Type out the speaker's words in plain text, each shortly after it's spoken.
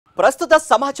ప్రస్తుత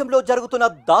సమాజంలో జరుగుతున్న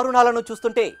దారుణాలను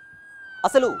చూస్తుంటే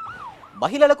అసలు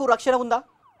మహిళలకు రక్షణ ఉందా?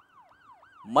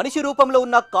 మనిషి రూపంలో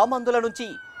ఉన్న కామందుల నుంచి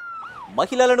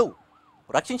మహిళలను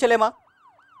రక్షించలేమా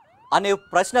అనే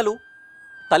ప్రశ్నలు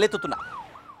తలెత్తుతున్నాయి.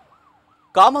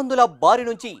 కామందుల బారి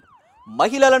నుంచి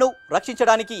మహిళలను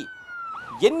రక్షించడానికి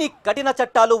ఎన్ని కఠిన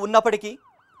చట్టాలు ఉన్నప్పటికీ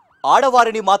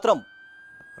ఆడవారిని మాత్రం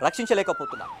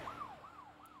రక్షించలేకపోతున్నారు.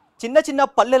 చిన్న చిన్న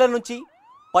పల్లెల నుంచి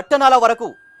పట్టణాల వరకు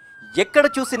ఎక్కడ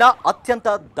చూసినా అత్యంత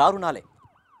దారుణాలే.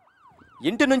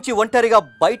 ఇంటి నుంచి ఒంటరిగా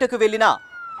బయటకు వెళ్ళిన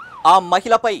ఆ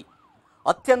మహిళపై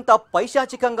అత్యంత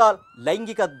పైశాచికంగా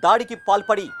లైంగిక దాడికి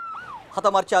పాల్పడి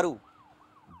హతమార్చారు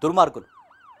దుర్మార్గులు.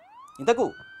 ఇంతకు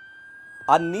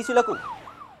ఆ నీచులకు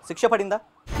శిక్ష పడిందా?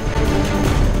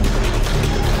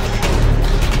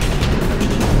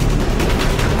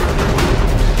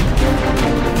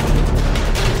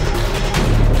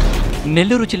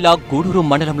 నెల్లూరు జిల్లా గూడూరు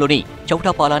మండలంలోని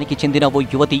చౌటాపాలానికి చెందిన ఓ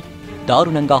యువతి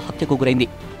దారుణంగా హత్యకు గురైంది.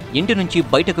 ఇంటి నుంచి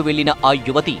బయటకు వెళ్లిన ఆ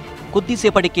యువతి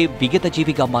కొద్దిసేపటికే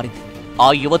విగతజీవిగా మారింది. ఆ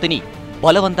యువతిని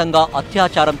బలవంతంగా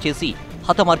అత్యాచారం చేసి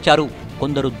హతమార్చారు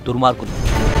కొందరు దుర్మార్గులు.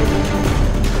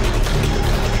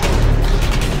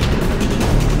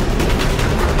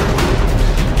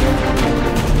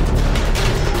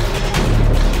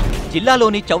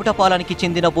 జిల్లాలోని చౌటపాలానికి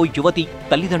చెందిన ఓ యువతి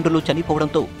తల్లిదండ్రులు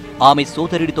చనిపోవడంతో ఆమె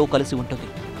సోదరుడితో కలిసి ఉంటుంది.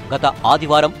 గత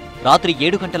ఆదివారం రాత్రి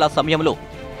 7 గంటల సమయంలో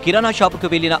కిరాణా షాపుకు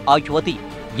వెళ్లిన ఆ యువతి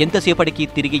ఎంతసేపటికి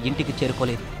తిరిగి ఇంటికి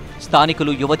చేరుకోలేదు.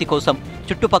 స్థానికులు యువతి కోసం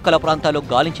చుట్టుపక్కల ప్రాంతాల్లో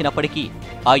గాలించినప్పటికీ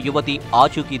ఆ యువతి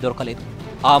ఆచూకీ దొరకలేదు.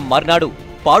 ఆ మర్నాడు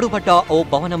పాడుపడ్డ ఓ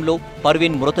భవనంలో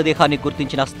పర్వీన్ మృతదేహాన్ని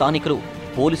గుర్తించిన స్థానికులు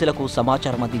పోలీసులకు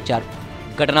సమాచారం అందించారు.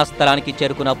 ఘటనా స్థలానికి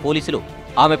చేరుకున్న పోలీసులు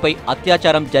ఆమెపై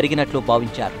అత్యాచారం జరిగినట్లు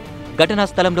భావించారు. ఘటనా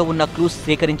స్థలంలో ఉన్న క్లూస్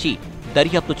సేకరించి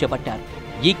దర్యాప్తు చేపట్టారు.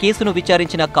 ఈ కేసును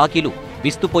విచారించిన కాకీలు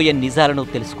విస్తుపోయే నిజాలను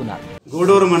తెలుసుకున్నారు.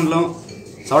 గూడూరు మండలం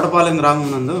చౌటపాలెం గ్రామం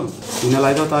నందు ఈ నెల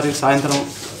 5వ తారీఖు సాయంత్రం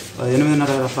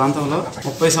 8:30 ప్రాంతంలో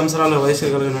 30 సంవత్సరాల వయసు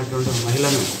కలిగినటువంటి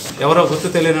మహిళను ఎవరో గుర్తు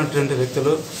తెలియనటువంటి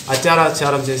వ్యక్తులు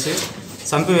అత్యాచారం చేసి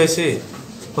చంపివేసి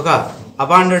ఒక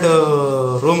అబాండెడ్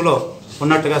రూమ్లో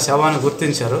ఉన్నట్టుగా శవాన్ని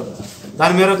గుర్తించారు.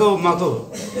 దాని మేరకు మాకు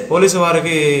పోలీసు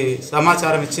వారికి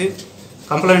సమాచారం ఇచ్చి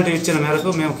కంప్లైంట్ ఇచ్చిన మేరకు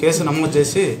మేము కేసు నమోదు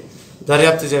చేసి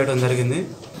దర్యాప్తు చేయడం జరిగింది.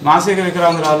 మానసిక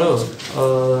వికలాంగురాలు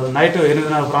నైట్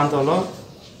 8:30 ప్రాంతంలో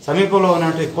సమీపంలో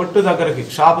ఉన్నటువంటి కొట్టు దగ్గరికి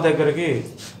షాప్ దగ్గరికి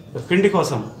పిండి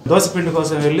కోసం దోశ పిండి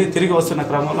కోసం వెళ్ళి తిరిగి వస్తున్న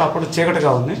క్రమంలో అప్పుడు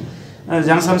చీకటిగా ఉంది.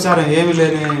 జనసంచారం ఏమీ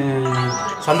లేని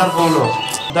సందర్భంలో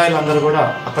ముద్దాయిలందరూ కూడా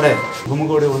అక్కడే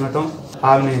గుమ్మిగూడి ఉండటం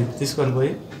ఆమెని తీసుకొని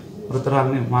పోయి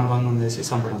మృతురాలని మానభంగం చేసి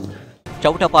చంపడం.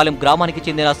 చౌటపాలెం గ్రామానికి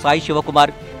చెందిన సాయి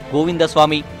శివకుమార్,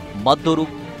 గోవిందస్వామి, మద్దూరు,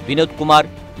 వినోద్ కుమార్,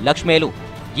 లక్ష్మేలు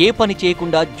ఏ పని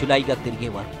చేయకుండా జులాయిగా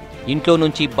తిరిగేవారు. ఇంట్లో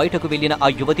నుంచి బయటకు వెళ్లిన ఆ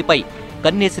యువతిపై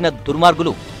కన్నేసిన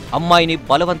దుర్మార్గులు అమ్మాయిని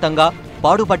బలవంతంగా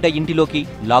పాడుపడ్డ ఇంటిలోకి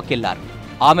లాక్కెళ్లారు.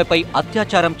 ఆమెపై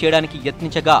అత్యాచారం చేయడానికి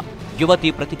యత్నించగా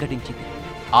యువతి ప్రతిఘటించింది.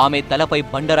 ఆమె తలపై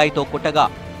బండరాయితో కొట్టగా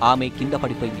ఆమె కింద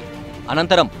పడిపోయింది.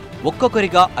 అనంతరం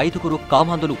ఒక్కొక్కరిగా 5గురు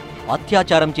కామాంధులు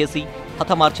అత్యాచారం చేసి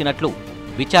హతమార్చినట్లు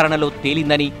విచారణలో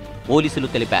తేలిందని పోలీసులు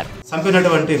తెలిపారు.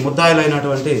 చంపినటువంటి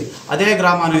ముద్దాయిలైనటువంటి అదే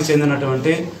గ్రామానికి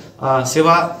చెందినటువంటి శివ,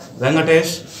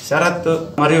 వెంకటేష్, శరత్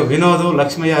మరియు వినోద్,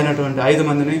 లక్ష్మయ్య అయినటువంటి 5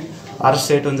 మందిని అరెస్ట్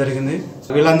చేయడం జరిగింది.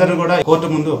 వీళ్ళందరినీ కూడా కోర్టు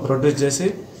ముందు ప్రొడ్యూస్ చేసి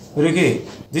వీరికి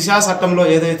దిశా చట్టంలో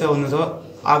ఏదైతే ఉన్నదో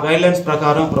ఆ గైడ్లైన్స్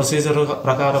ప్రకారం ప్రొసీజర్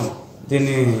ప్రకారం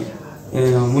దీన్ని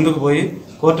ముందుకు పోయి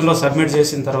కోర్టులో సబ్మిట్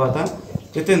చేసిన తర్వాత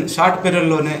వితిన్ షార్ట్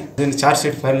పీరియడ్లోనే దీన్ని ఛార్జ్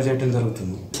షీట్ ఫైల్ చేయడం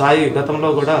జరుగుతుంది. సాయి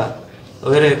గతంలో కూడా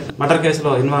వేరే మర్డర్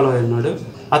కేసులో ఇన్వాల్వ్ అయి ఉన్నాడు.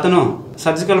 అతను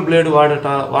సర్జికల్ బ్లేడ్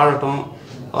వాడటం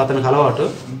అతనికి అలవాటు.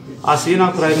 ఆ సీన్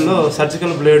ఆఫ్ క్రైమ్లో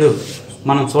సర్జికల్ బ్లేడు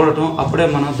మనం చూడటం అప్పుడే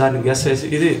మనం దాన్ని గెస్ చేసి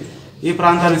ఇది ఈ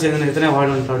ప్రాంతానికి చెందిన ఇతనే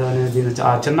వాడి ఉంటాడు అనే దీని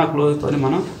ఆ చిన్న క్లూతో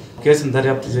మనం కేసును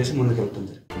దర్యాప్తు చేసి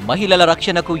ముందుకెళ్తుంది. మహిళల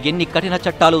రక్షణకు ఎన్ని కఠిన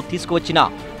చట్టాలు తీసుకువచ్చినా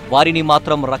వారిని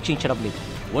మాత్రం రక్షించడం లేదు.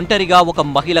 ఒంటరిగా ఒక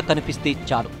మహిళ కనిపిస్తే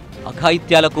చాలు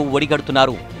అఘాయిత్యాలకు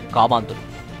ఒడిగడుతున్నారు కామాంధులు.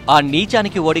 ఆ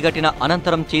నీచానికి ఒడిగట్టిన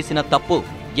అనంతరం చేసిన తప్పు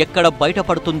ఎక్కడ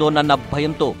బయటపడుతుందోనన్న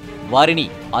భయంతో వారిని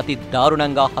అతి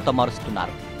దారుణంగా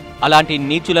హతమారుస్తున్నారు. అలాంటి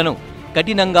నీచులను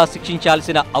కఠినంగా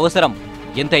శిక్షించాల్సిన అవసరం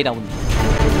ఎంతైనా ఉంది.